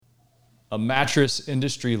A mattress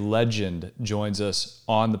industry legend joins us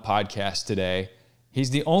on the podcast today.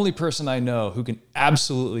 He's the only person I know who can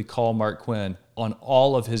absolutely call Mark Quinn on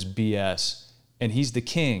all of his BS, and he's the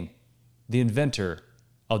king, the inventor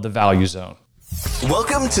of the value zone.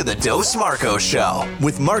 Welcome to the Dos Marco Show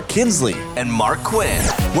with Mark Kinsley and Mark Quinn,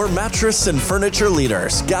 where mattress and furniture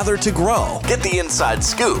leaders gather to grow, get the inside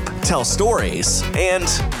scoop, tell stories, and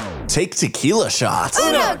take tequila shots.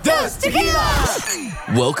 Uno, dos, tequila!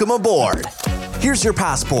 Welcome aboard. Here's your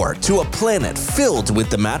passport to a planet filled with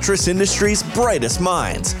the mattress industry's brightest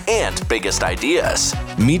minds and biggest ideas.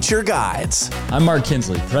 Meet your guides. I'm Mark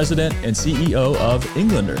Kinsley, President and CEO of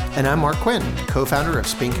Englander. And I'm Mark Quinn, co-founder of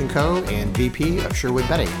Spink & Co. and VP of Sherwood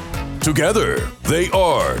Bedding. Together, they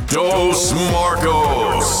are Dos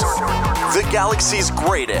Marcos. The galaxy's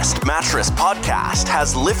greatest mattress podcast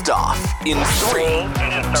has liftoff in 3,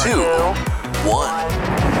 2, 1.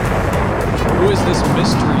 Who is this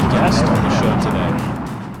mystery guest on the show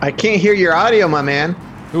today? I can't hear your audio, my man.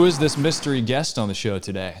 Who is this mystery guest on the show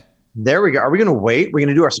today? There we go. Are we going to wait? We're going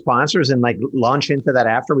to do our sponsors and launch into that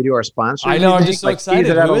after we do our sponsors? I know. I'm just so excited.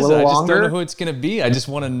 Who is it? I just don't know who it's going to be. I just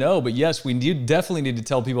want to know. But yes, we definitely need to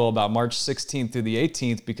tell people about March 16th through the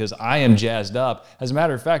 18th because I am jazzed up. As a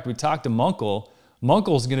matter of fact, we talked to Munkle.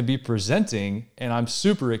 Munkle's going to be presenting, and I'm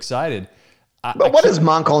super excited. But what does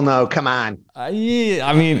Munkle know? Come on. Yeah,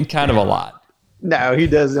 I mean, kind of a lot. No, he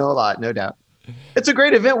does know a lot, no doubt. It's a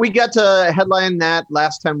great event. We got to headline that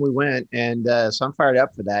last time we went, and so I'm fired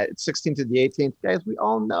up for that. It's 16th to the 18th. Guys, we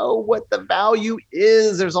all know what the value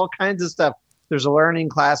is. There's all kinds of stuff. There's learning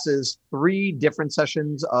classes, 3 different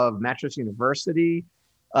sessions of Mattress University.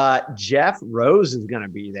 Jeff Rose is going to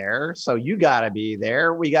be there, so you got to be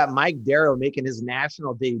there. We got Mike Darrow making his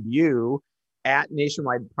national debut at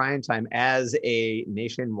Nationwide Primetime as a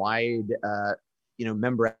nationwide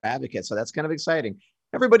member advocate. So that's kind of exciting.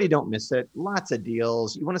 Everybody don't miss it. Lots of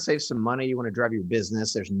deals. You want to save some money. You want to drive your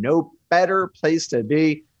business. There's no better place to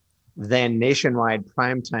be than Nationwide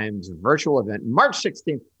Primetime's virtual event, March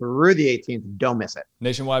 16th through the 18th. Don't miss it.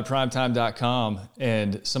 NationwidePrimetime.com.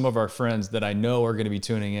 And some of our friends that I know are going to be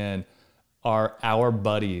tuning in are our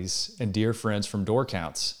buddies and dear friends from Door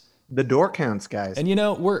Counts. The Door Counts, guys. And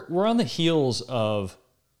we're on the heels of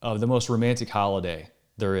the most romantic holiday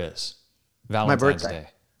there is. Valentine's Day.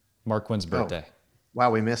 Mark Quinn's birthday. Oh,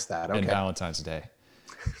 wow, we missed that. Okay. And Valentine's Day.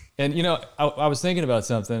 And, I was thinking about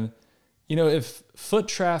something. If foot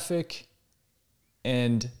traffic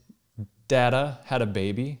and data had a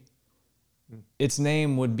baby, its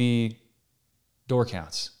name would be Door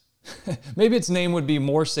Counts. Maybe its name would be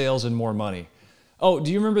More Sales and More Money. Oh,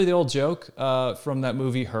 do you remember the old joke from that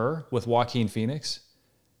movie Her with Joaquin Phoenix?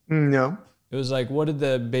 No. It was like, what did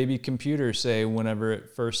the baby computer say whenever it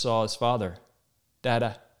first saw its father?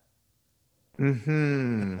 Dada.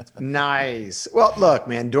 Nice. Well, look,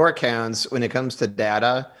 man, Door Counts, when it comes to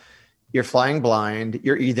data, you're flying blind.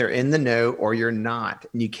 You're either in the know or you're not.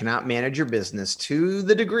 And you cannot manage your business to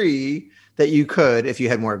the degree that you could if you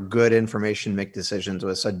had more good information to make decisions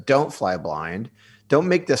with. So don't fly blind. Don't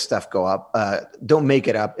make this stuff go up. Don't make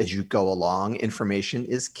it up as you go along. Information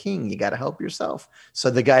is king. You got to help yourself. So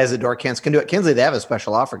the guys at Door Counts can do it. Kinsley, they have a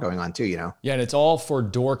special offer going on too, Yeah, and it's all for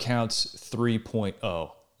Door Counts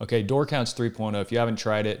 3.0. Okay, Door Counts 3.0. If you haven't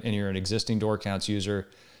tried it and you're an existing Door Counts user,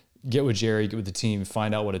 get with Jerry, get with the team,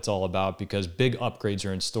 find out what it's all about because big upgrades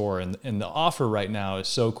are in store. And the offer right now is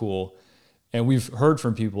so cool. And we've heard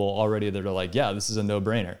from people already that are like, yeah, this is a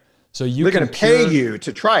no-brainer. So they're going to pay you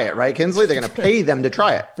to try it, right, Kinsley? They're going to pay them to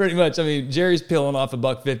try it. Pretty much. I mean, Jerry's peeling off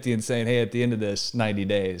 $150 and saying, hey, at the end of this 90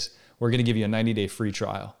 days, we're going to give you a 90-day free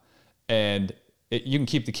trial. And you can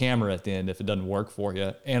keep the camera at the end if it doesn't work for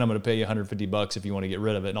you. And I'm going to pay you $150 if you want to get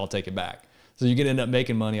rid of it, and I'll take it back. So you can end up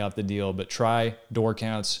making money off the deal. But try Door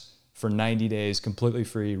Counts for 90 days, completely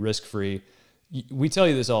free, risk-free. We tell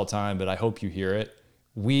you this all the time, but I hope you hear it.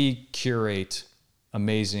 We curate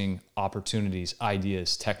amazing opportunities,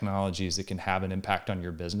 ideas, technologies that can have an impact on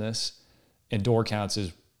your business. And Door Counts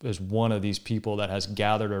is one of these people that has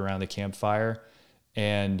gathered around the campfire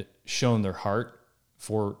and shown their heart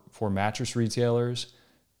for mattress retailers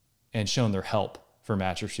and shown their help for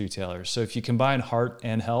mattress retailers. So if you combine heart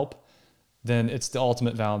and help, then it's the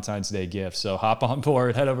ultimate Valentine's Day gift. So hop on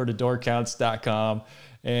board, head over to doorcounts.com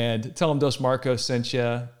and tell them Dos Marcos sent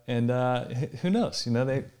you. And who knows?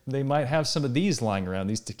 They might have some of these lying around,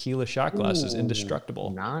 these tequila shot glasses, indestructible.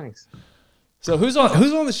 Nice. So who's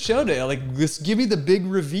on the show today? Like, just give me the big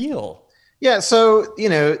reveal. Yeah. So,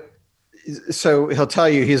 so he'll tell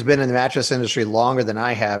you he's been in the mattress industry longer than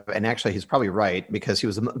I have. And actually, he's probably right because he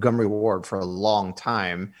was a Montgomery Ward for a long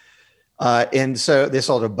time. And so they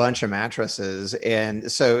sold a bunch of mattresses.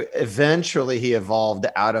 And so eventually he evolved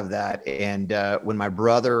out of that. And when my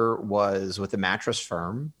brother was with a mattress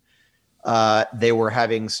firm, they were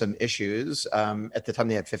having some issues. At the time,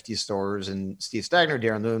 they had 50 stores, and Steve Stagner,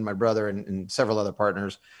 Darren Loon, my brother, and several other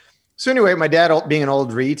partners. So anyway, my dad being an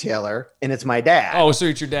old retailer, and it's my dad. Oh, so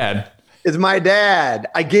it's your dad. It's my dad.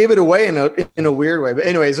 I gave it away in a weird way. But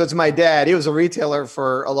anyway, so it's my dad. He was a retailer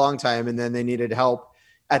for a long time, and then they needed help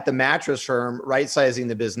at the mattress firm right-sizing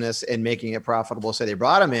the business and making it profitable. So they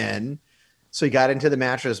brought him in. So he got into the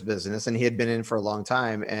mattress business, and he had been in for a long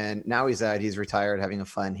time. And now he's retired, having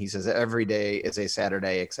fun. He says every day is a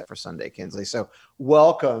Saturday except for Sunday, Kinsley. So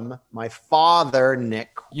welcome my father,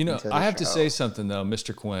 Nick. You know, I have to say something though,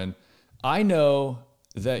 Mr. Quinn. I know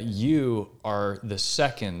that you are the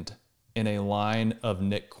second in a line of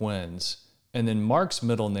Nick Quinns, and then Mark's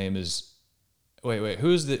middle name is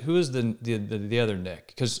who is the other Nick?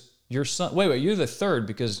 Because your son. You're the third,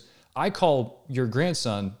 because I call your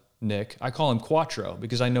grandson Nick. I call him Quattro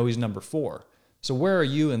because I know he's number 4. So where are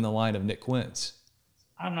you in the line of Nick Quinns?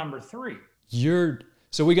 I'm number 3.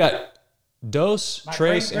 So we got Dos,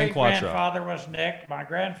 Trace, and Quattro. My grandfather was Nick. My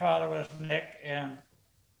grandfather was Nick, and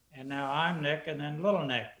now I'm Nick, and then little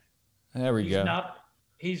Nick. There we go.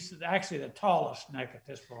 He's actually the tallest Nick at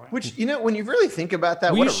this point. Which, when you really think about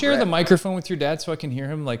that, will you share the microphone with your dad so I can hear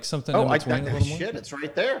him, like something in between? It's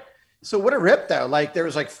right there. So what a rip, though. Like, there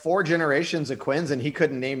was like 4 generations of Quinns, and he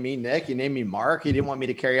couldn't name me Nick. He named me Mark. He didn't want me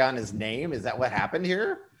to carry on his name. Is that what happened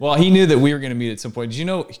here? Well, he knew that we were going to meet at some point. Did you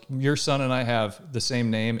know your son and I have the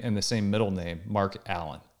same name and the same middle name, Mark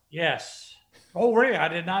Allen? Yes. Oh, really? I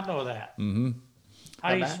did not know that. Mm-hmm.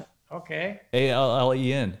 Okay.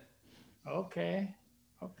 Allen.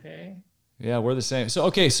 Okay. Yeah, we're the same.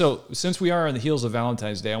 So since we are on the heels of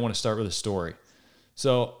Valentine's Day, I want to start with a story.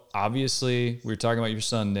 So obviously, we were talking about your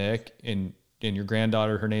son, Nick, and your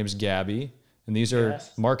granddaughter. Her name's Gabby. And these are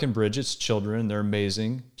Mark and Bridget's children. They're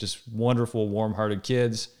amazing, just wonderful, warm-hearted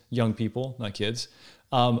kids, young people, not kids.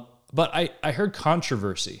 But I heard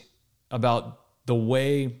controversy about the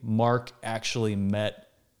way Mark actually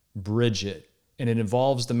met Bridget. And it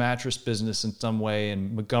involves the mattress business in some way,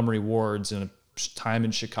 and Montgomery Ward's and a time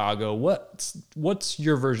in Chicago. What's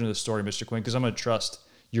your version of the story, Mr. Quinn? Because I'm going to trust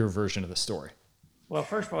your version of the story. Well,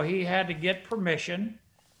 first of all, he had to get permission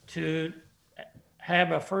to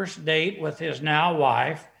have a first date with his now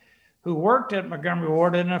wife, who worked at Montgomery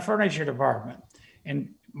Ward in the furniture department.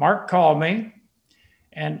 And Mark called me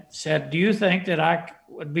and said, "Do you think that I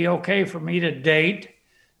would be okay for me to date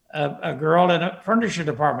a girl in a furniture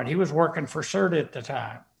department?" He was working for CERTA at the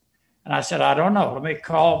time. And I said, "I don't know. Let me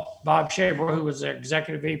call Bob Shaber, who was the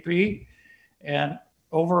executive VP and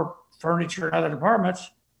over furniture and other departments."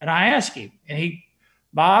 And I asked him, and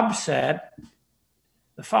Bob said,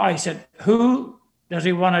 he said, "Who does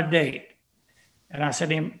he want to date?" And I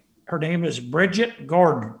said, "Her name is Bridget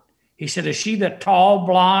Gordon." He said, "Is she the tall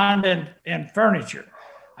blonde in furniture?"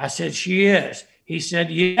 I said, "She is." He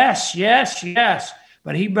said, yes,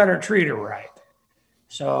 but he better treat her right.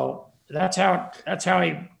 So that's how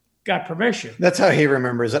he got permission. That's how he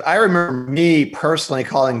remembers it. I remember me personally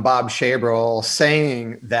calling Bob Shabrel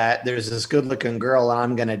saying that there's this good looking girl and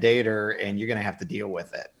I'm going to date her and you're going to have to deal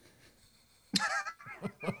with it.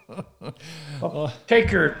 Well,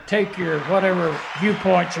 take your whatever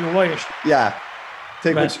viewpoints you wish. Yeah.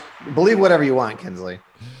 Believe whatever you want, Kinsley.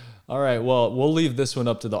 All right. Well, we'll leave this one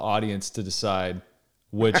up to the audience to decide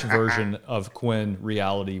which version of Quinn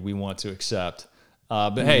reality we want to accept.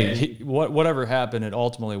 But hey, whatever happened, it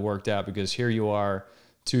ultimately worked out, because here you are,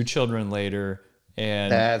 2 children later,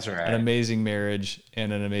 and that's right, an amazing marriage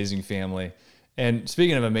and an amazing family. And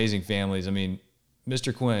speaking of amazing families, I mean,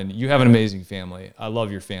 Mr. Quinn, you have an amazing family. I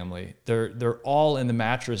love your family. They're all in the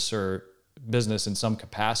mattress or business in some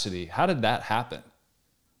capacity. How did that happen?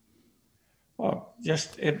 Well,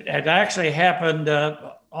 it actually happened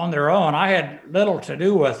on their own. I had little to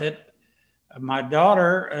do with it. My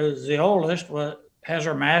daughter, as the oldest, has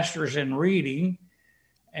her master's in reading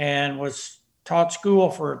and was taught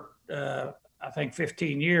school for, I think,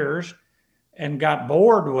 15 years and got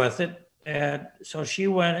bored with it. And so she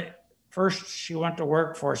went to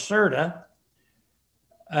work for CERTA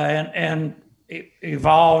and it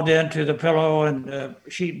evolved into the pillow and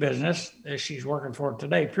sheet business that she's working for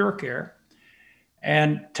today, Pure Care.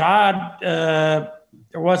 And Todd, there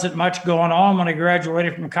wasn't much going on when he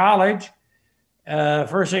graduated from college.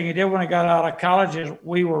 First thing he did when he got out of college is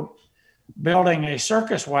we were building a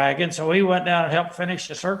circus wagon. So he went down and helped finish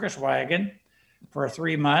the circus wagon for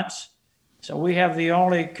 3 months. So we have the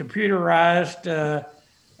only computerized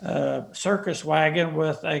circus wagon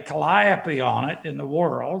with a calliope on it in the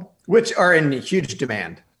world. which are in huge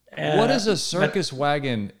demand. What is a circus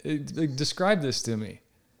wagon? Describe this to me.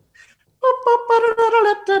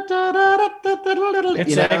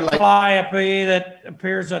 It's a calliope that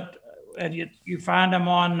appears and you find them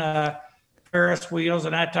on Ferris wheels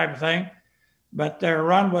and that type of thing, but they're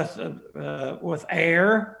run with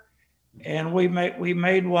air. And we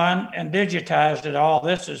made one and digitized it all.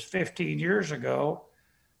 This is 15 years ago,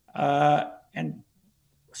 and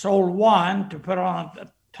sold one to put on the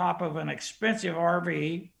top of an expensive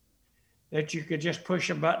RV that you could just push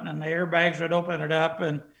a button and the airbags would open it up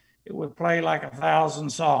and it would play like 1,000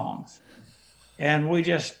 songs. And we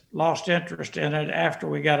just lost interest in it after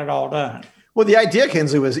we got it all done. Well, the idea,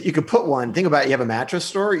 Kinsley, was that you could put one. Think about it, you have a mattress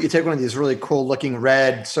store. You take one of these really cool looking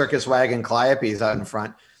red circus wagon calliopes out in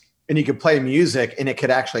front, and you could play music, and it could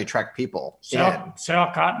actually attract people. Sell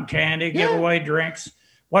cotton candy, give away drinks,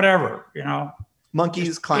 whatever,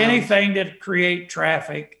 Monkeys, clowns. Anything to create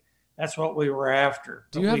traffic. That's what we were after.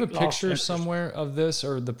 Do you have a picture somewhere of this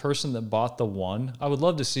or the person that bought the one? I would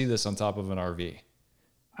love to see this on top of an RV.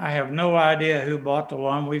 I have no idea who bought the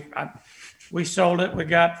one. We sold it. We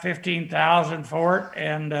got $15,000 for it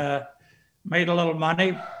and made a little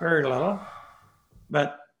money, very little.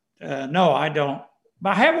 But no, I don't. But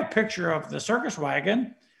I have a picture of the circus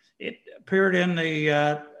wagon. It appeared in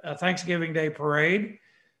the Thanksgiving Day parade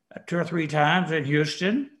 2 or 3 times in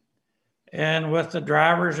Houston, and with the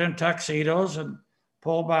drivers in tuxedos and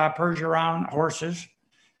pulled by Percheron horses.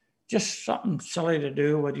 Just something silly to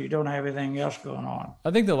do when you don't have anything else going on.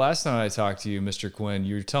 I think the last time I talked to you, Mr. Quinn,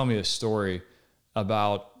 you were telling me a story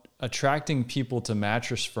about attracting people to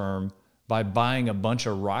Mattress Firm by buying a bunch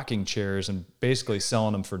of rocking chairs and basically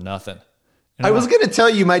selling them for nothing. And I was going to tell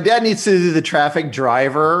you, my dad needs to do the traffic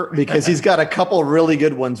driver because he's got a couple really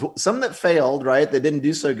good ones. Some that failed, right? That didn't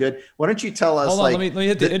do so good. Why don't you tell us? Hold on, let me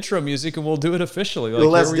hit the intro music and we'll do it officially. Well,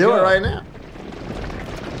 let's do it right now.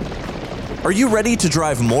 Are you ready to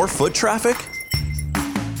drive more foot traffic?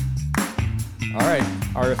 All right,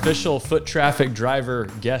 our official foot traffic driver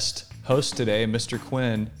guest host today, Mr.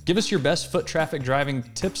 Quinn. Give us your best foot traffic driving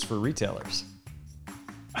tips for retailers.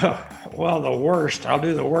 Well, the worst. I'll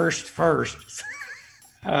do the worst first.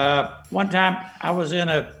 One time I was in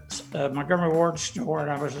a Montgomery Ward store and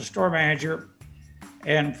I was a store manager.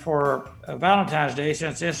 And for Valentine's Day,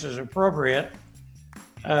 since this is appropriate,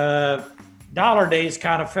 Dollar Days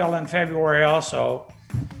kind of fell in February also.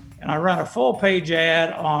 And I run a full page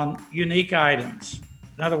ad on unique items.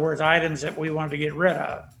 In other words, items that we wanted to get rid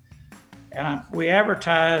of. And we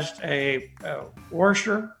advertised a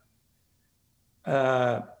washer,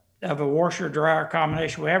 of a washer dryer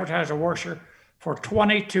combination. We advertised a washer for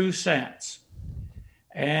 22 cents,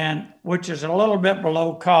 and which is a little bit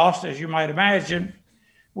below cost, as you might imagine.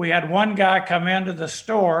 We had one guy come into the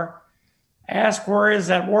store, ask, where is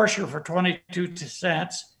that washer for 22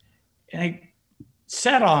 cents? And he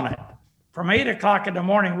sat on it. From 8 o'clock in the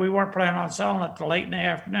morning, we weren't planning on selling it till late in the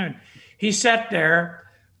afternoon. He sat there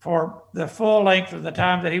for the full length of the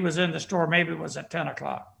time that he was in the store. Maybe it was at 10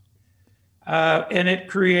 o'clock. And it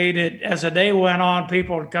created, as the day went on,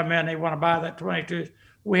 people would come in, they want to buy that 22.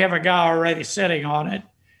 We have a guy already sitting on it.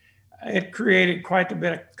 It created quite a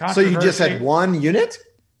bit of controversy. So you just had one unit?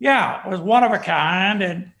 Yeah, it was one of a kind.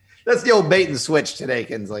 And that's the old bait and switch today,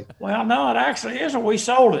 Kinsley. Well, no, it actually isn't. We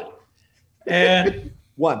sold it. And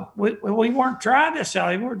one. We weren't trying to sell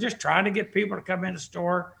it. We were just trying to get people to come in the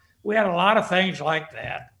store. We had a lot of things like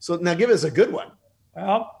that. So now give us a good one.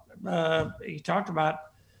 Well, he talked about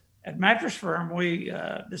at Mattress Firm, we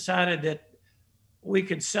decided that we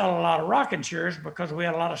could sell a lot of rocking chairs because we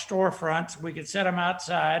had a lot of storefronts. We could set them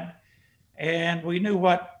outside, and we knew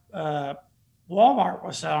what Walmart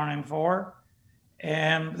was selling them for,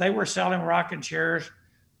 and they were selling rocking chairs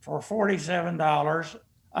for $47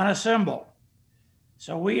 unassembled.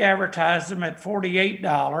 So we advertised them at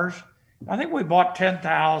 $48. I think we bought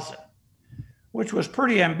 10,000, which was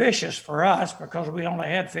pretty ambitious for us because we only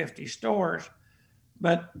had 50 stores.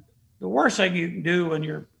 But the worst thing you can do when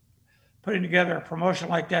you're putting together a promotion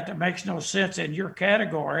like that makes no sense in your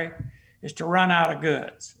category is to run out of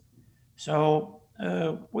goods. So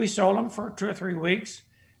we sold them for 2 or 3 weeks,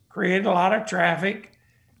 created a lot of traffic.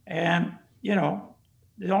 And,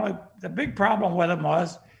 the big problem with them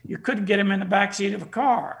was you couldn't get them in the backseat of a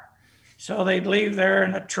car. So they'd leave there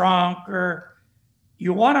in the trunk, or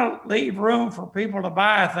you want to leave room for people to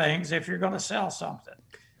buy things if you're going to sell something.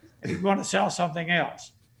 If you want to sell something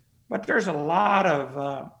else. But there's a lot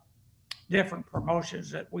of different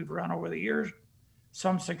promotions that we've run over the years,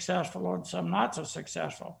 some successful and some not so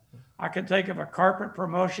successful. I can think of a carpet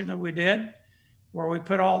promotion that we did where we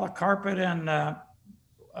put all the carpet in a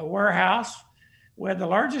warehouse. We had the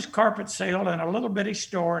largest carpet sale in a little bitty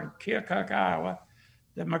store in Keokuk, Iowa,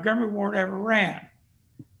 that Montgomery Ward ever ran.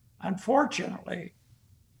 Unfortunately,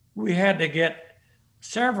 we had to get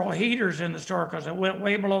several heaters in the store because it went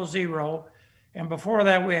way below zero. And before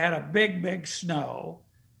that, we had a big, big snow,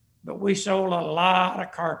 but we sold a lot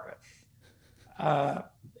of carpet,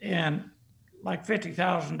 and like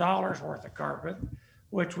 $50,000 worth of carpet,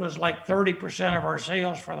 which was like 30% of our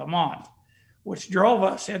sales for the month, which drove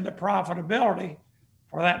us into profitability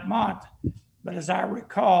for that month. But as I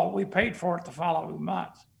recall, we paid for it the following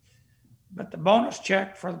month. But the bonus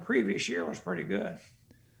check for the previous year was pretty good.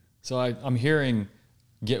 So I'm hearing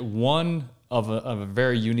get one of a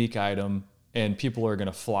very unique item and people are going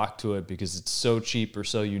to flock to it because it's so cheap or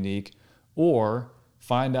so unique, or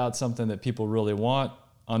find out something that people really want,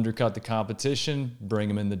 undercut the competition, bring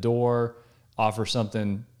them in the door, offer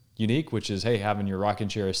something unique, which is, hey, having your rocking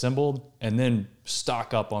chair assembled, and then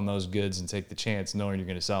stock up on those goods and take the chance knowing you're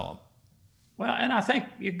going to sell them. Well, and I think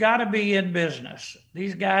you got to be in business.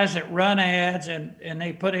 These guys that run ads and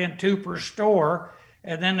they put in 2 per store,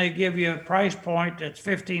 and then they give you a price point that's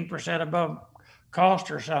 15% above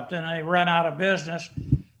cost or something, and they run out of business.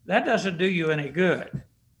 That doesn't do you any good.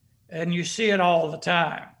 And you see it all the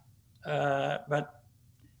time. But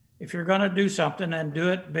if you're going to do something, then do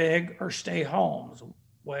it big or stay home is the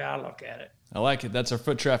way I look at it. I like it. That's our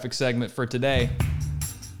foot traffic segment for today.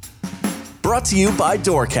 Brought to you by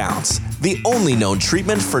Door Counts, the only known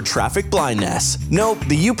treatment for traffic blindness. No,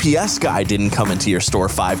 the UPS guy didn't come into your store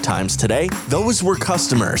 5 times today. Those were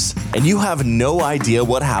customers, and you have no idea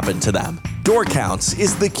what happened to them. Door Counts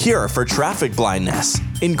is the cure for traffic blindness.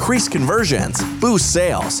 Increase conversions, boost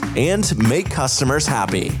sales, and make customers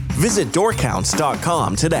happy. Visit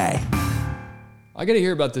doorcounts.com today. I got to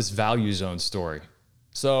hear about this value zone story.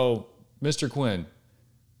 So, Mr. Quinn,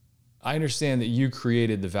 I understand that you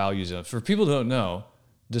created the value zone. For people who don't know,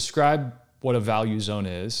 describe what a value zone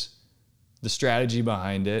is, the strategy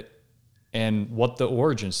behind it, and what the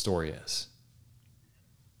origin story is.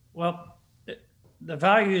 Well, the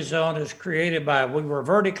value zone is created by, we were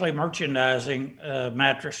vertically merchandising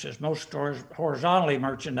mattresses. Most stores horizontally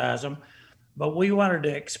merchandise them, but we wanted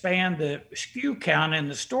to expand the SKU count in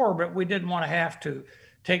the store, but we didn't want to have to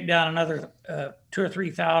take down another 2,000 or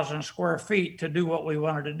 3,000 square feet to do what we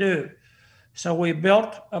wanted to do. So we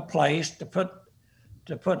built a place to put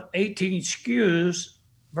 18 SKUs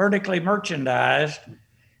vertically merchandised,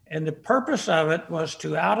 and the purpose of it was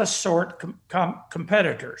to out-assort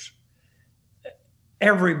competitors.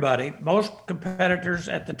 Everybody, most competitors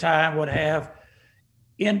at the time would have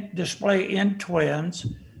display in twins,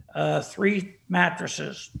 3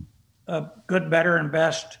 mattresses, good, better, and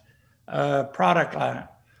best product line.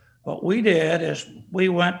 What we did is we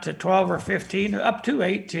went to 12 or 15, up to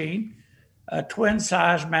 18 twin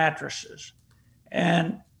size mattresses,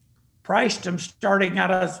 and priced them starting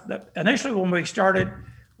out as initially when we started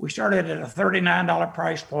at a $39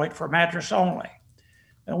 price point for mattress only.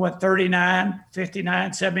 It went $39, $59,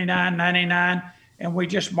 $79, $99, and we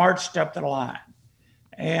just marched up the line.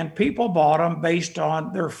 And people bought them based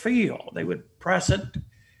on their feel. They would press it,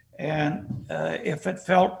 and if it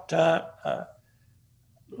felt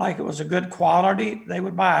like it was a good quality, they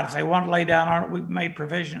would buy it. If they wanted to lay down on it, we made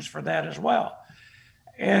provisions for that as well.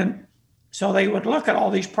 And so they would look at all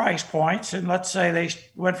these price points, and let's say they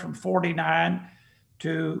went from $49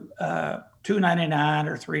 to $299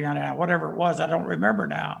 or $399, whatever it was, I don't remember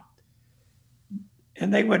now.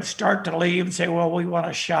 And they would start to leave and say, well, we want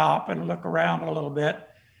to shop and look around a little bit.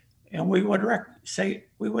 And we would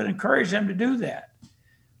we would encourage them to do that.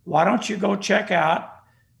 Why don't you go check out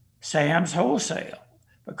Sam's Wholesale?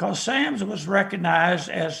 Because Sam's was recognized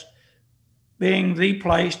as being the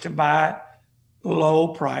place to buy low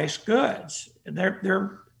price goods.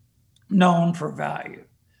 They're known for value.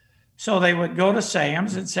 So they would go to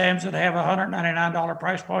Sam's, and Sam's would have a $199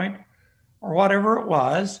 price point or whatever it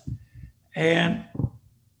was. And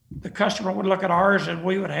the customer would look at ours, and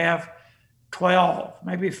we would have 12,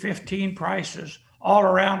 maybe 15 prices all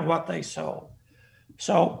around what they sold.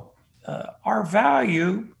 So our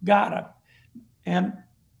value got it. And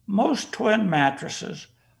most twin mattresses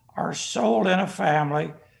are sold in a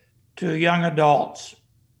family to young adults,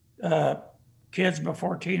 kids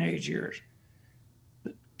before teenage years.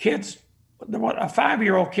 Kids, a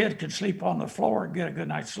 5-year-old kid could sleep on the floor and get a good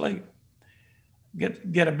night's sleep,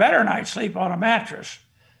 get a better night's sleep on a mattress.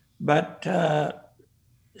 But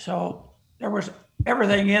so there was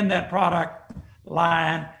everything in that product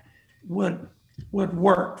line would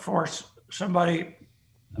work for somebody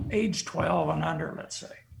age 12 and under, let's say.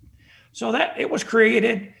 So that it was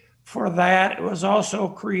created for that. It was also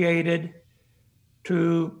created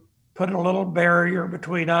to put a little barrier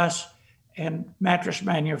between us and mattress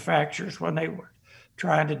manufacturers when they were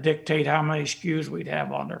trying to dictate how many SKUs we'd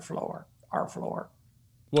have on our floor.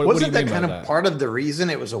 What do you Wasn't that mean by kind of that? part of the reason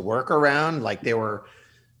it was a workaround? Like there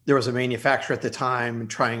was a manufacturer at the time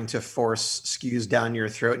trying to force SKUs down your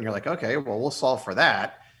throat, and you're like, okay, well, we'll solve for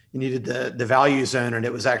that. You needed the value zone, and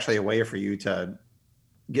it was actually a way for you to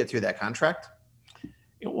get through that contract.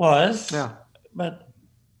 It was, Yeah.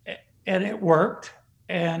 and it worked,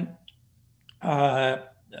 and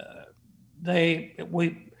they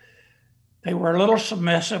were a little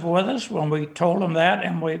submissive with us when we told them that,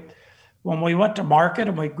 and when we went to market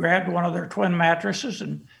and we grabbed one of their twin mattresses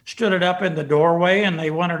and stood it up in the doorway, and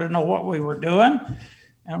they wanted to know what we were doing,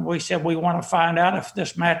 and we said we want to find out if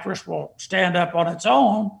this mattress will stand up on its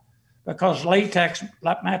own, because latex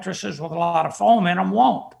mattresses with a lot of foam in them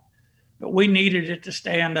won't. But we needed it to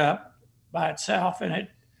stand up by itself,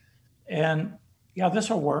 and yeah, this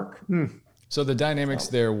will work. So the dynamics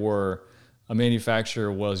there were a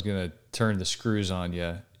manufacturer was going to turn the screws on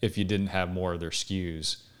you if you didn't have more of their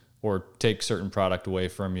SKUs, or take certain product away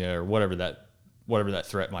from you, or whatever that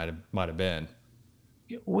threat might have been.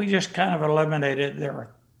 We just kind of eliminated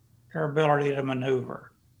their ability to maneuver.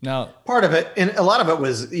 Now, Part of it, and a lot of it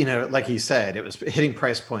was, like you said, it was hitting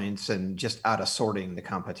price points and just out of sorting the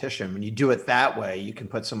competition. When you do it that way, you can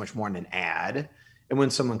put so much more in an ad. And when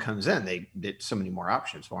someone comes in, they did so many more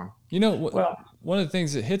options for them. One of the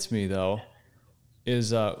things that hits me though is,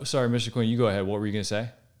 sorry, Mr. Quinn, you go ahead. What were you going to say?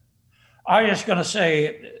 I was just going to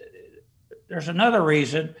say, there's another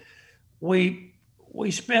reason. We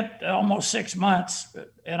spent almost 6 months,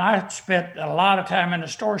 and I spent a lot of time in the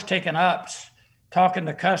stores taking ups, talking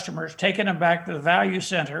to customers, taking them back to the value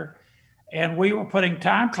center, and we were putting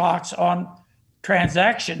time clocks on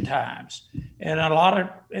transaction times. And a lot of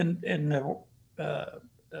in the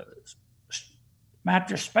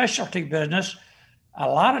mattress specialty business, a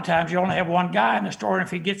lot of times you only have one guy in the store, and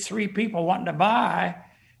if he gets 3 people wanting to buy,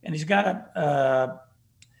 and he's got a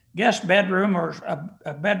guest bedroom or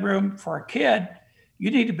a bedroom for a kid,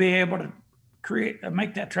 you need to be able to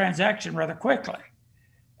make that transaction rather quickly,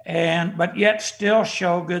 but yet still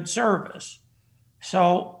show good service.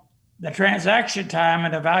 So the transaction time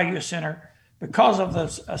in the value center, because of the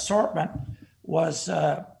assortment, was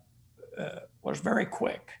very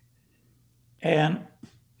quick. And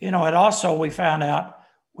it also, we found out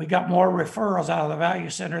we got more referrals out of the value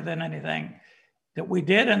center than anything that we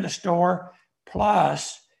did in the store.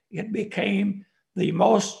 Plus, it became the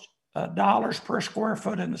most dollars per square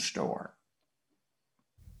foot in the store.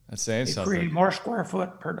 That's saying It something. created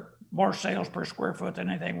more sales per square foot than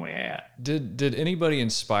anything we had. Did anybody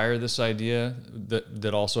inspire this idea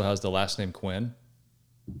that also has the last name Quinn?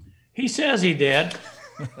 He says he did.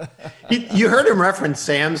 You heard him reference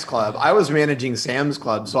Sam's Club. I was managing Sam's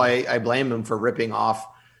Club, so I blame him for ripping off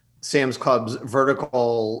Sam's Club's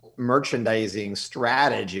vertical merchandising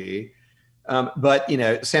strategy. But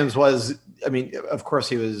Sam's was, of course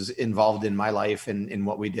he was involved in my life and in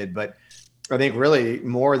what we did, but I think really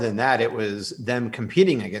more than that, it was them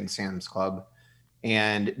competing against Sam's Club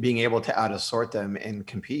and being able to out assort them and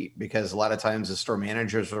compete, because a lot of times the store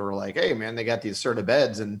managers were like, hey man, they got these Serta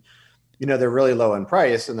beds and they're really low in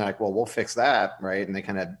price, and they're like, well, we'll fix that, right? And they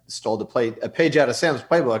kind of stole a page out of Sam's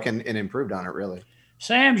playbook and improved on it, really.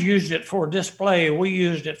 Sam's used it for display. We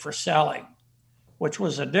used it for selling, which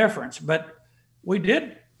was a difference. But we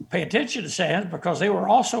did pay attention to Sam's because they were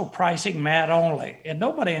also pricing mat only. And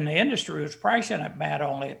nobody in the industry was pricing at mat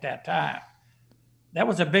only at that time. That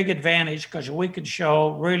was a big advantage because we could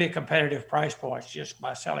show really competitive price points just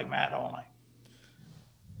by selling mat only.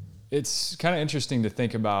 It's kind of interesting to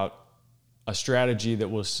think about a strategy that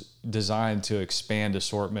was designed to expand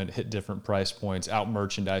assortment, hit different price points, out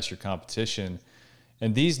merchandise your competition.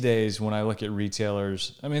 And these days, when I look at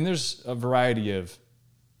retailers, there's a variety of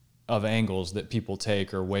angles that people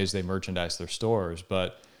take or ways they merchandise their stores.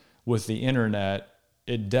 But with the internet,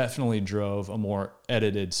 it definitely drove a more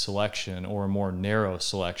edited selection or a more narrow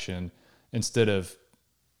selection instead of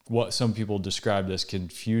what some people described as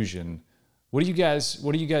confusion. What do you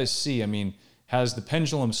guys see? Has the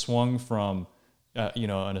pendulum swung from,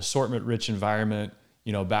 an assortment-rich environment,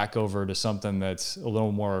 back over to something that's a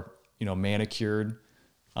little more, manicured?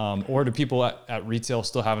 Or do people at retail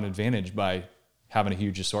still have an advantage by having a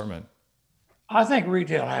huge assortment? I think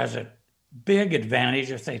retail has a big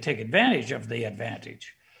advantage if they take advantage of the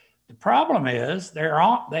advantage. The problem is they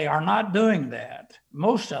are not doing that.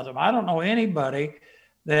 Most of them. I don't know anybody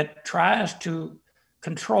that tries to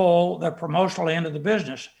control the promotional end of the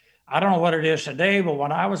business. I don't know what it is today, but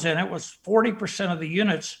when I was in, it was 40% of the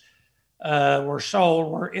units were sold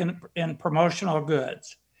were in promotional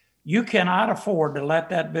goods. You cannot afford to let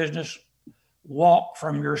that business walk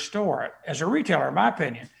from your store as a retailer, in my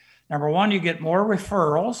opinion. Number one, you get more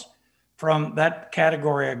referrals from that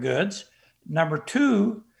category of goods. Number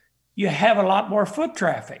two, you have a lot more foot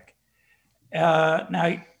traffic.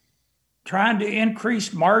 Now, trying to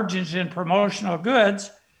increase margins in promotional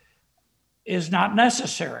goods is not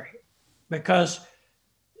necessary because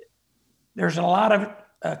there's a lot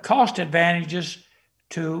of cost advantages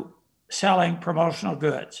to selling promotional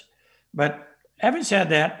goods. But having said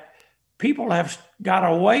that, people have got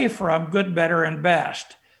away from good, better, and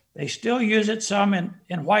best. They still use it some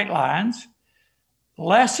in white lines,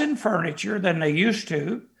 less in furniture than they used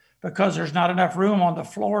to because there's not enough room on the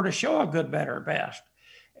floor to show a good, better, best.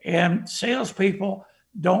 And salespeople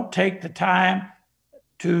don't take the time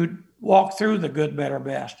to walk through the good, better,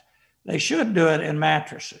 best. They should do it in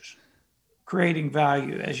mattresses, creating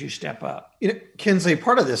value as you step up. Kinsley,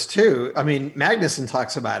 part of this too, I mean, Magnuson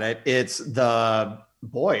talks about it. It's the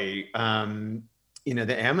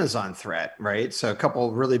Amazon threat, right? So a couple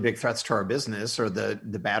of really big threats to our business are the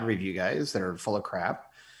bad review guys that are full of crap.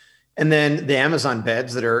 And then the Amazon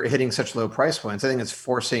beds that are hitting such low price points. I think it's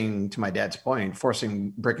forcing, to my dad's point,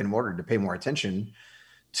 forcing brick and mortar to pay more attention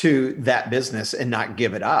to that business and not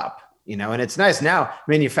give it up. And it's nice now,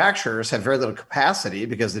 manufacturers have very little capacity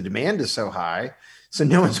because the demand is so high. So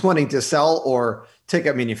no one's wanting to sell or take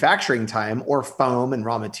up manufacturing time or foam and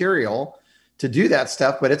raw material to do that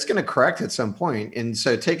stuff, but it's going to correct at some point. And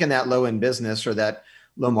so taking that low end business or that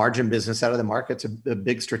low margin business out of the market's a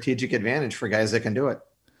big strategic advantage for guys that can do it.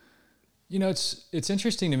 It's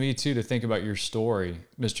interesting to me too, to think about your story,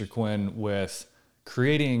 Mr. Quinn, with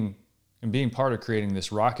creating and being part of creating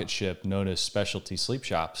this rocket ship known as Specialty Sleep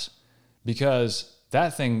Shops, because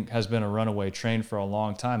that thing has been a runaway train for a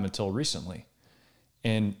long time until recently.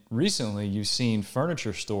 And recently you've seen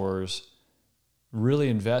furniture stores really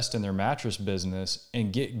invest in their mattress business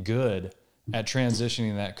and get good at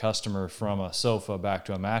transitioning that customer from a sofa back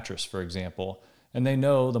to a mattress, for example. And they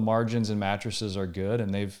know the margins in mattresses are good,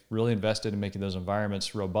 and they've really invested in making those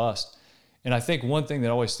environments robust. And I think one thing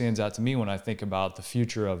that always stands out to me when I think about the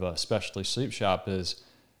future of a specialty sleep shop is,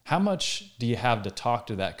 how much do you have to talk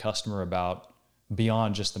to that customer about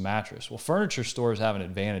beyond just the mattress? Well, furniture stores have an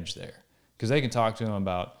advantage there because they can talk to them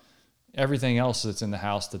about everything else that's in the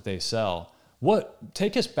house that they sell.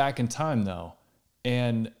 Take us back in time though,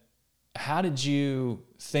 and how did you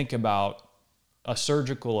think about a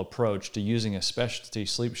surgical approach to using a specialty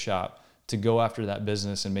sleep shop to go after that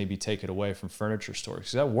business and maybe take it away from furniture stores?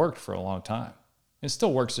 Because that worked for a long time. It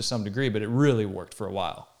still works to some degree, but it really worked for a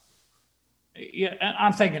while. Yeah,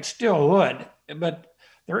 I think it still would, but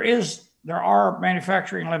there are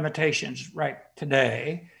manufacturing limitations right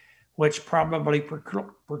today, which probably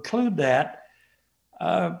preclude that.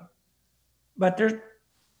 But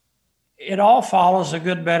it all follows a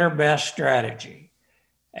good, better, best strategy,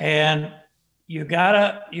 and you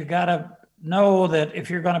gotta know that if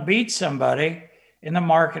you're going to beat somebody in the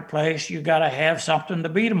marketplace, you got to have something to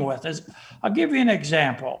beat them with. I'll give you an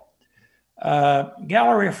example.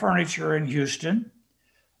 Gallery Furniture in Houston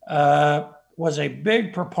was a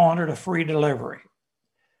big proponent of free delivery.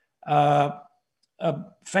 A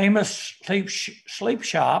famous sleep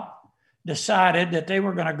shop decided that they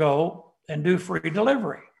were going to go and do free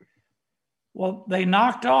delivery. Well, they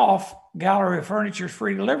knocked off Gallery Furniture's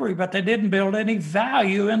free delivery, but they didn't build any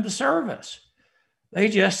value in the service. They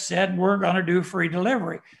just said, we're going to do free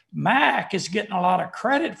delivery. Mac is getting a lot of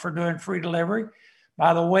credit for doing free delivery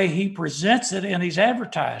by the way he presents it in his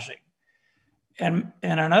advertising. And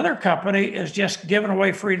another company is just giving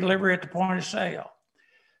away free delivery at the point of sale.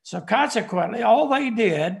 So consequently, all they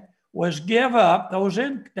did was give up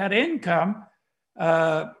that income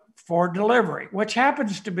for delivery, which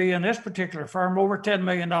happens to be in this particular firm over $10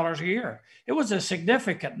 million a year. It was a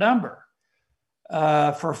significant number.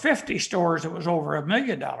 For 50 stores, it was over $1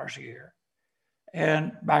 million a year.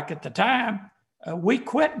 And back at the time, we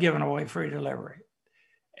quit giving away free delivery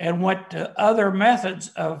and went to other methods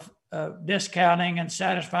of discounting and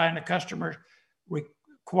satisfying the customer's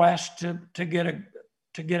request to get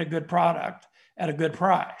a good product at a good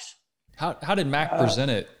price. How did Mac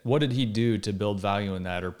present it? What did he do to build value in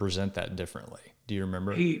that or present that differently? Do you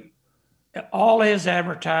remember? All his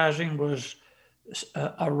advertising was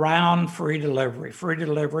around free delivery. Free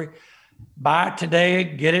delivery. Buy today,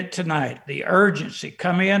 get it tonight. The urgency.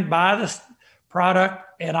 Come in, buy this product,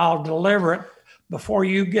 and I'll deliver it before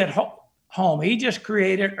you get home. He just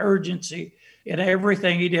created urgency in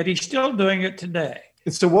everything he did. He's still doing it today.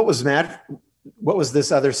 And so what was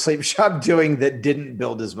this other sleep shop doing that didn't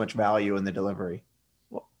build as much value in the delivery?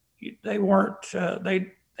 Well, they weren't,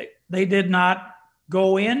 they did not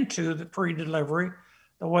go into the free delivery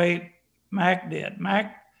the way Mac did.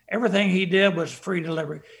 Mac, everything he did was free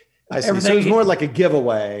delivery. I see. So it was more like a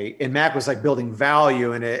giveaway, and Mac was like building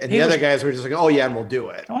value in it, and the other guys were just like, "Oh yeah, and we'll do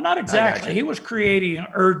it." Well, not exactly. He was creating an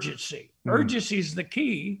urgency. Urgency is the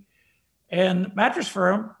key, and Mattress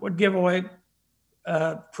Firm would give away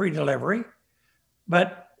free delivery,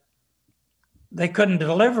 but they couldn't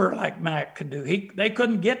deliver like Mac could do. They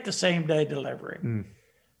couldn't get the same day delivery.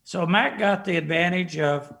 So Mac got the advantage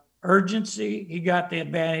of urgency. He got the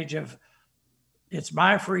advantage of it's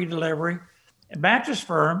my free delivery. And Mattress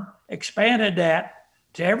Firm expanded that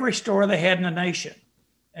to every store they had in the nation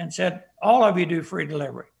and said, all of you do free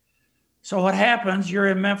delivery. So what happens, you're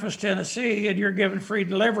in Memphis, Tennessee, and you're giving free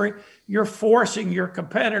delivery. You're forcing your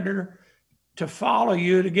competitor to follow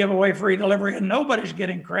you to give away free delivery, and nobody's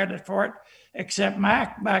getting credit for it except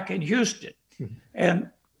Mac back in Houston. And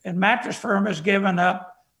Mattress Firm has given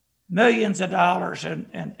up millions of dollars in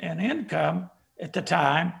income at the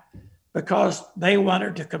time because they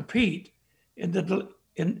wanted to compete in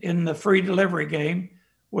the free delivery game,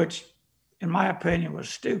 which in my opinion was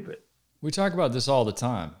stupid. We talk about this all the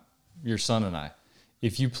time, your son and I.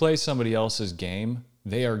 If you play somebody else's game,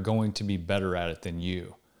 they are going to be better at it than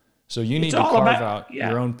you. So you need to carve out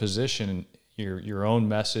your own position, your own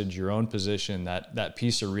message, your own position, that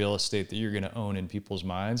piece of real estate that you're going to own in people's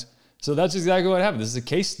minds. So that's exactly what happened. This is a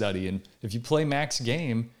case study. And if you play Mac's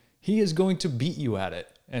game, he is going to beat you at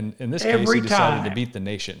it. And in this case, he decided to beat the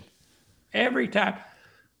nation. Every time.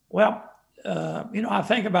 Well, I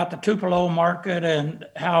think about the Tupelo market and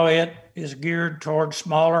how it is geared towards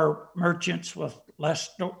smaller merchants with less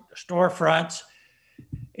storefronts.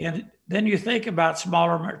 And then you think about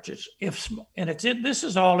smaller merchants. This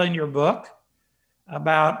is all in your book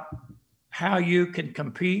about how you can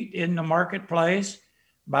compete in the marketplace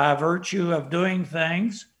by virtue of doing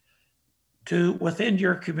things within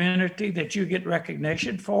your community that you get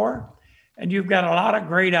recognition for. And you've got a lot of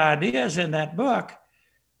great ideas in that book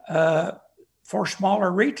for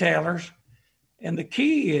smaller retailers. And the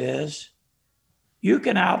key is you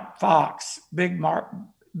can outfox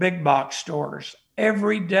big box stores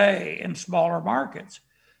every day in smaller markets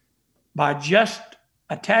by just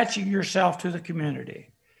attaching yourself to the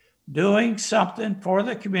community, doing something for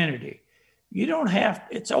the community. You don't have,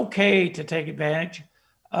 it's okay to take advantage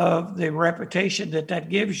of the reputation that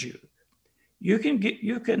gives you. You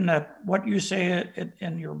can what you say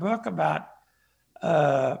in your book about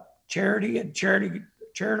charity and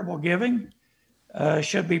charitable giving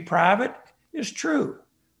should be private is true,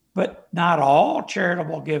 but not all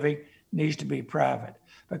charitable giving needs to be private,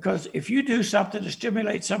 because if you do something to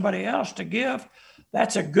stimulate somebody else to give,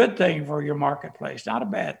 that's a good thing for your marketplace, not a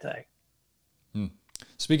bad thing.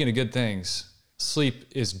 Speaking of good things, sleep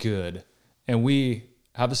is good. And we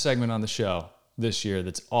have a segment on the show this year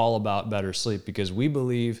that's all about better sleep, because we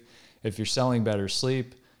believe if you're selling better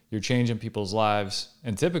sleep, you're changing people's lives.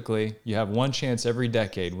 And typically you have one chance every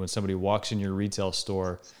decade when somebody walks in your retail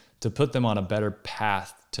store to put them on a better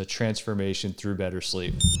path to transformation through better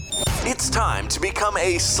sleep. It's time to become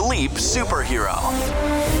a sleep superhero.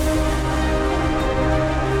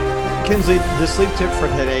 Kinsley, the sleep tip for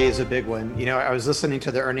today is a big one. I was listening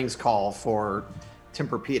to the earnings call for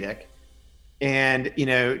Tempur-Pedic, and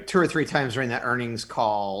 2 or 3 times during that earnings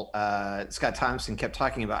call, Scott Thompson kept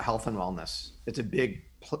talking about health and wellness. It's a big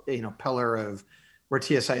pillar of where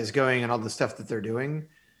TSI is going and all the stuff that they're doing.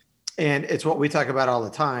 And it's what we talk about all the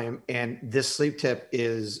time. And this sleep tip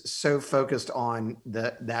is so focused on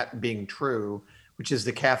that being true, which is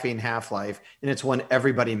the caffeine half-life. And it's one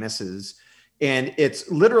everybody misses. And it's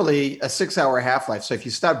literally a 6-hour half-life. So if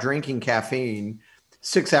you stop drinking caffeine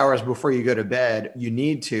 6 hours before you go to bed, you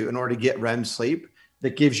need to, in order to get REM sleep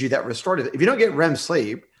that gives you that restorative. If you don't get REM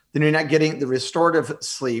sleep, then you're not getting the restorative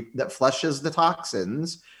sleep that flushes the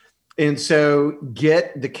toxins. And so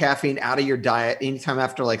get the caffeine out of your diet anytime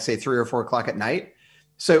after, like, say, 3 or 4 o'clock at night.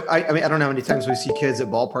 So I don't know how many times we see kids at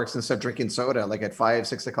ballparks and stuff drinking soda like at 5,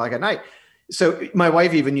 6 o'clock at night. So my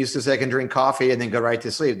wife even used to say I can drink coffee and then go right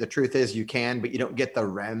to sleep. The truth is you can, but you don't get the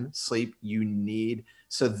REM sleep you need.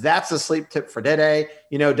 So that's a sleep tip for today.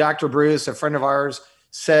 Dr. Bruce, a friend of ours,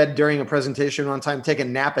 said during a presentation one time, take a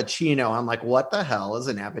Nappuccino. I'm like, what the hell is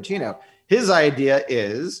a Nappuccino? His idea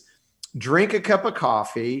is drink a cup of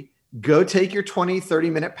coffee, go take your 20,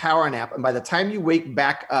 30-minute power nap, and by the time you wake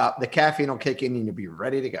back up, the caffeine will kick in and you'll be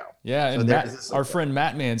ready to go. Yeah, so and our friend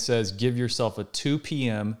Matt Man says give yourself a 2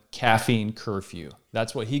 p.m. caffeine curfew.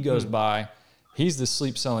 That's what he goes by. He's the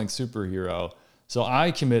sleep-selling superhero. So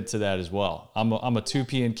I commit to that as well. I'm a 2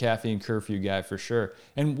 p.m. caffeine curfew guy for sure.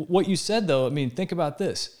 And what you said, though, think about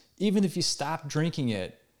this. Even if you stop drinking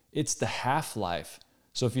it it's the half-life.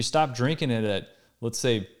 So if you stop drinking it at, let's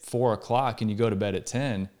say, 4 o'clock and you go to bed at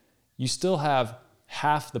 10, you still have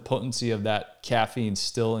half the potency of that caffeine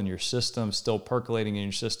still in your system, still percolating in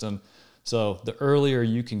your system. So the earlier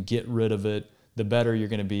you can get rid of it, the better you're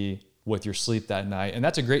going to be with your sleep that night. And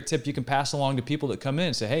that's a great tip you can pass along to people that come in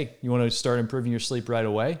and say, hey, you want to start improving your sleep right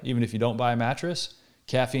away, even if you don't buy a mattress?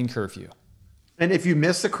 Caffeine curfew. And if you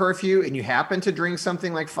miss the curfew and you happen to drink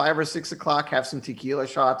something like 5 or 6 o'clock, have some tequila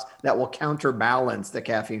shots, that will counterbalance the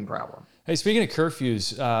caffeine problem. Hey, speaking of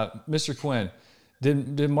curfews, Mr. Quinn,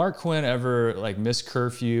 did Mark Quinn ever like miss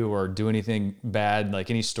curfew or do anything bad? Like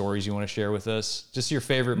any stories you want to share with us? Just your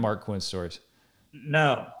favorite Mark Quinn stories.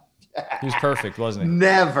 No. He was perfect, wasn't he?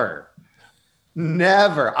 Never.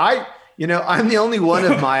 I'm the only one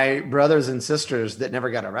of my brothers and sisters that never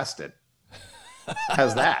got arrested.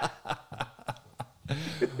 How's that?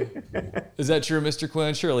 Is that true, Mr.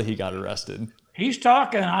 Quinn? Surely he got arrested. He's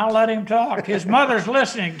talking. I'll let him talk. His mother's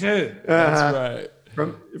listening too. That's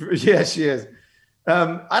right. Yeah, she is.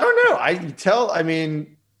 I don't know.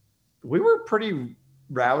 We were pretty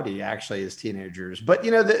rowdy actually as teenagers, but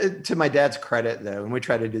to my dad's credit though, and we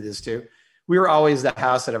try to do this too, we were always the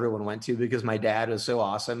house that everyone went to because my dad was so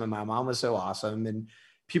awesome and my mom was so awesome, and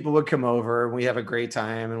people would come over and we have a great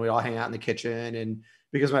time and we all hang out in the kitchen. And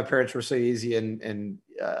because my parents were so easy and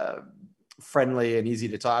friendly and easy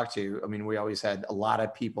to talk to, we always had a lot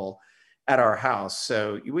of people at our house.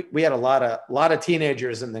 So we had a lot of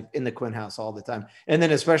teenagers in the Quinn house all the time. And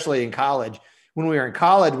then especially in college, when we were in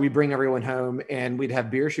college, we'd bring everyone home and we'd have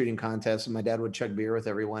beer shooting contests, and my dad would chug beer with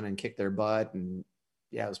everyone and kick their butt. And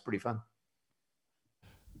yeah, it was pretty fun.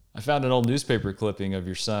 I found an old newspaper clipping of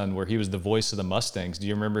your son where he was the voice of the Mustangs. Do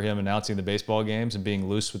you remember him announcing the baseball games and being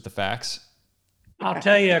loose with the facts? I'll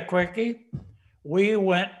tell you a quickie.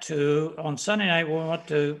 On Sunday night, we went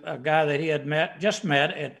to a guy that he had just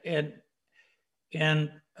met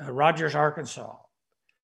in Rogers, Arkansas.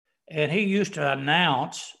 And he used to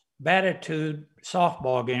announce Batitude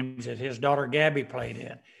softball games that his daughter Gabby played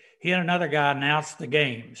in. He and another guy announced the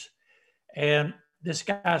games. And this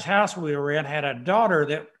guy's house we were in had a daughter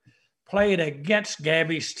that played against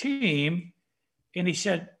Gabby's team. And he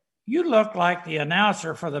said, "You look like the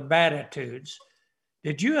announcer for the Batitudes.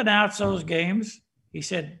 Did you announce those games?" He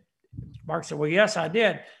said, Mark said, "Well, yes, I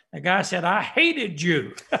did." The guy said, "I hated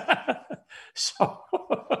you." So,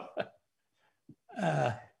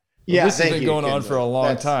 yeah, this has been going on for a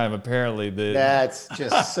long time, apparently. That's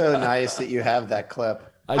just so nice that you have that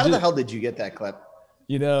clip. How the hell did you get that clip?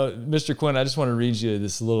 Mr. Quinn, I just want to read you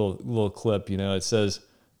this little clip. It says,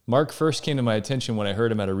 "Mark first came to my attention when I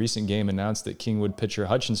heard him at a recent game announce that Kingwood pitcher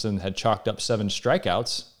Hutchinson had chalked up 7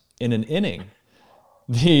 strikeouts in an inning.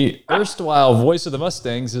 The erstwhile voice of the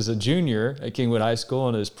Mustangs is a junior at Kingwood High School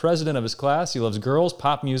and is president of his class. He loves girls,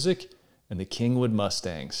 pop music, and the Kingwood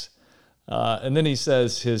Mustangs." And then he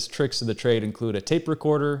says his tricks of the trade include a tape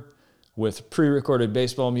recorder with pre-recorded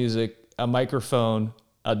baseball music, a microphone,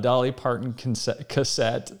 a Dolly Parton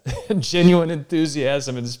cassette, and genuine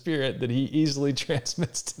enthusiasm and spirit that he easily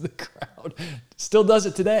transmits to the crowd. Still does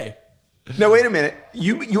it today. No, wait a minute.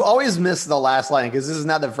 You always miss the last line because this is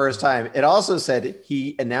not the first time. It also said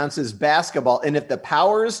he announces basketball, and if the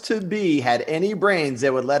powers to be had any brains,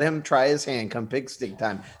 they would let him try his hand come pig stick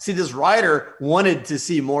time. See, this writer wanted to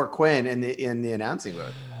see more Quinn in the announcing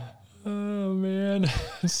booth. Oh man,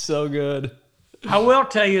 it's so good. I will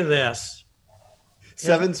tell you this: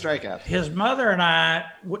 7 strikeouts. His mother and I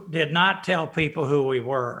did not tell people who we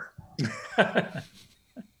were.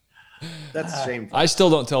 That's shameful. I still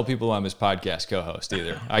don't tell people I'm his podcast co-host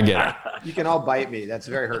either. I get it. You can all bite me. That's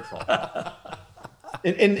very hurtful.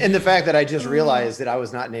 And the fact that I just realized that I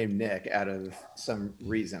was not named Nick out of some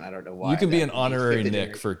reason. I don't know why. You can be an honorary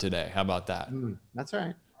Nick for today. How about that? That's all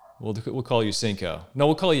right. We'll call you Cinco. No,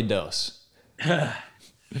 we'll call you Dos. Well,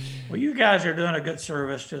 you guys are doing a good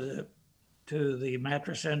service to the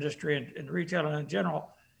mattress industry and retailing in general,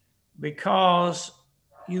 because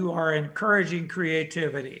you are encouraging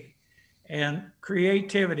creativity. And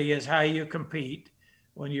creativity is how you compete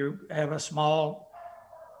when you have a small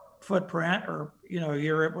footprint, or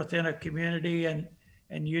you're within a community and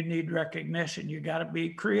you need recognition. You got to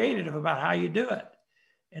be creative about how you do it,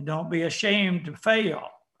 and don't be ashamed to fail.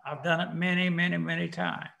 I've done it many, many, many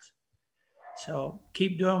times. So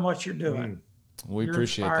keep doing what you're doing. We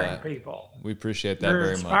appreciate that. People. We appreciate that You're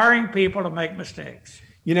very much. Inspiring people to make mistakes.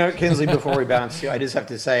 Kinsley, before we bounce you, I just have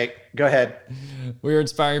to say, go ahead. We're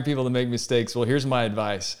inspiring people to make mistakes. Well, here's my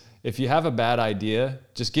advice. If you have a bad idea,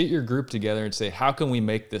 just get your group together and say, how can we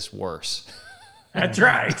make this worse? That's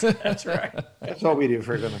right. That's right. That's what we do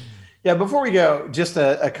for a living. Yeah, before we go, just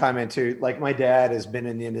a comment too. Like my dad has been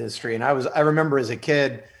in the industry, and I remember as a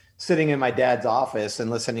kid sitting in my dad's office and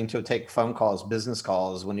listening to him take phone calls, business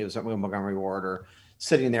calls when he was at Montgomery Ward, or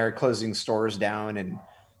sitting there closing stores down, and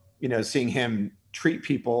seeing him treat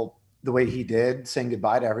people the way he did, saying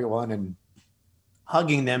goodbye to everyone and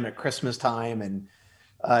hugging them at Christmas time, and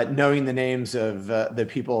knowing the names of the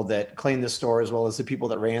people that cleaned the store as well as the people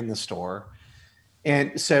that ran the store.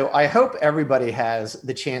 And so I hope everybody has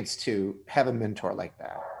the chance to have a mentor like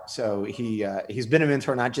that. So he's been a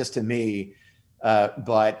mentor, not just to me,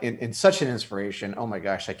 but in such an inspiration. Oh my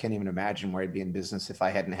gosh, I can't even imagine where I'd be in business if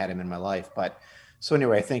I hadn't had him in my life. But so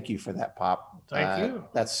anyway, thank you for that, Pop. Thank you.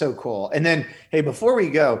 That's so cool. And then, hey, before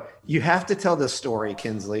we go, you have to tell the story,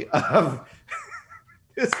 Kinsley, of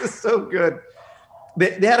this is so good.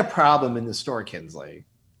 They had a problem in the store, Kinsley,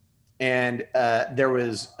 and there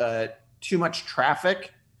was too much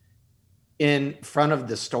traffic in front of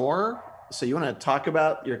the store. So you want to talk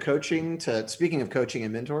about your coaching speaking of coaching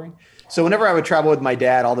and mentoring. So whenever I would travel with my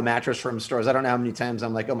dad, all the Mattress Firm stores, I don't know how many times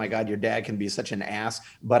I'm like, oh my God, your dad can be such an ass,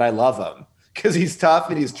 but I love him because he's tough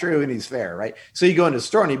and he's true and he's fair. Right. So you go into a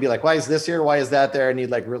store and he'd be like, why is this here? Why is that there? And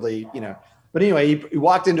he'd like really, but anyway, he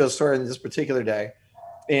walked into a store in this particular day,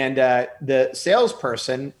 and the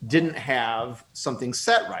salesperson didn't have something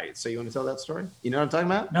set right. So you want to tell that story? You know what I'm talking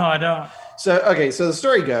about? No, I don't. So the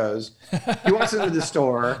story goes, he walks into the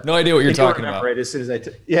store. No idea what you're talking about. Right, as soon as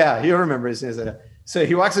he'll remember as soon as I do. So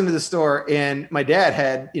he walks into the store, and my dad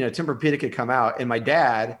had, Tempur-Pedic had come out, and my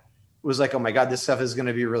dad was like, oh my God, this stuff is going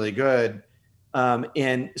to be really good.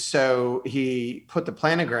 And so he put the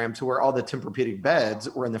planogram to where all the Tempur-Pedic beds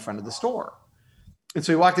were in the front of the store. And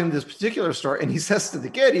so he walked into this particular store, and he says to the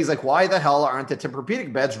kid, he's like, why the hell aren't the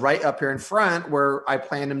Tempur-Pedic beds right up here in front where I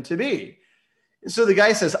planned them to be? And so the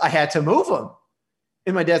guy says, I had to move them.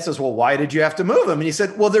 And my dad says, well, why did you have to move them? And he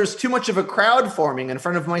said, well, there's too much of a crowd forming in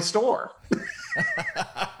front of my store.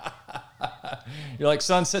 You're like,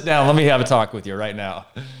 son, sit down. Let me have a talk with you right now.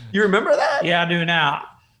 You remember that? Yeah, I do now.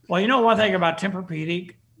 Well, one thing about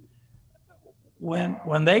Tempur-Pedic,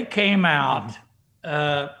 when they came out,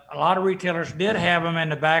 a lot of retailers did have them in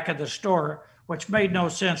the back of the store, which made no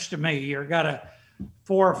sense to me. You got a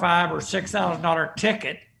 $4,000 or $5,000 or $6,000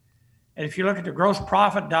 ticket, and if you look at the gross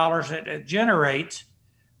profit dollars that it generates,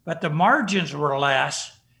 but the margins were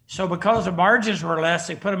less. So because the margins were less,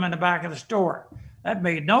 they put them in the back of the store. That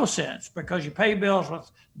made no sense because you pay bills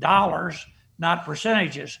with dollars, not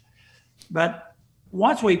percentages. But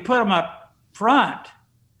once we put them up front,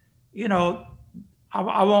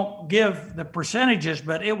 I won't give the percentages,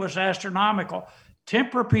 but it was astronomical.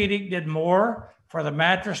 Tempur-Pedic did more for the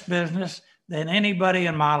mattress business than anybody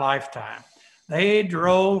in my lifetime. They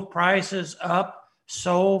drove prices up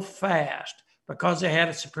so fast because they had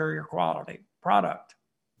a superior quality product.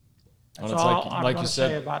 That's all I'm going to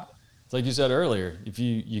say about it. It's like you said earlier, if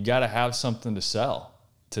you got to have something to sell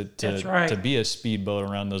to be a speedboat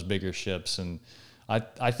around those bigger ships. And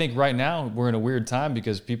I think right now we're in a weird time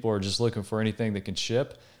because people are just looking for anything that can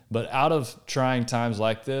ship. But out of trying times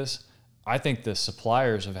like this, I think the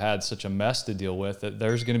suppliers have had such a mess to deal with that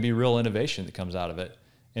there's going to be real innovation that comes out of it.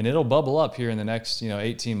 And it'll bubble up here in the next,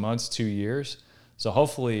 18 months, 2 years. So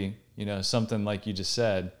hopefully, something like you just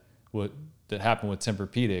said, that happened with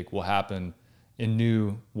Tempur-Pedic will happen in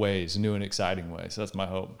new ways, new and exciting ways. That's my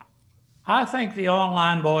hope. I think the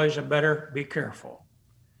online boys had better be careful.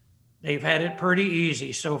 They've had it pretty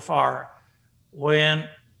easy so far. When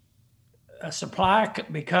a supply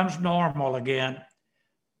becomes normal again,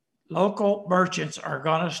 local merchants are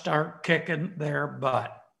going to start kicking their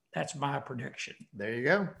butt. That's my prediction. There you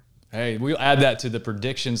go. Hey, we'll add that to the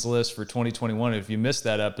predictions list for 2021. If you missed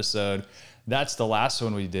that episode, that's the last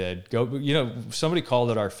one we did. Somebody called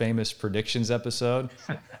it our famous predictions episode.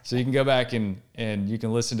 So you can go back and you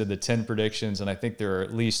can listen to the 10 predictions. And I think there are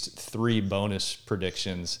at least 3 bonus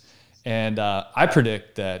predictions. And I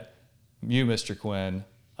predict that you, Mr. Quinn,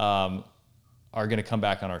 are going to come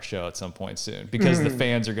back on our show at some point soon because the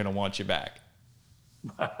fans are going to want you back.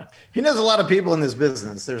 He knows a lot of people in this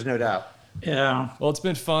business. There's no doubt. Yeah. Well, it's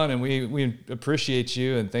been fun, and we appreciate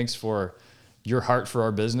you, and thanks for your heart for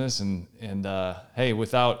our business. And hey,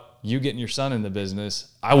 without you getting your son in the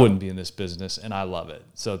business, I wouldn't be in this business, and I love it.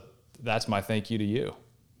 So that's my thank you to you.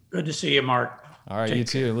 Good to see you, Mark. All right, you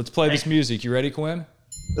too. Let's play this music. You ready, Quinn?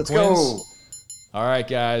 Let's go. All right,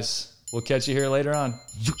 guys. We'll catch you here later on.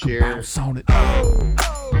 You can Cheers. bounce on it.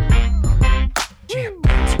 Yeah,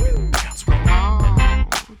 bounce with it, bounce with it.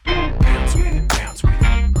 Bounce with it, bounce with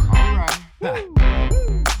it. All right.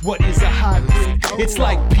 What is a hybrid? It's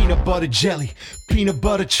like peanut butter jelly, peanut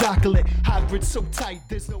butter chocolate. Hybrid so tight,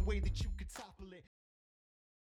 there's no way that you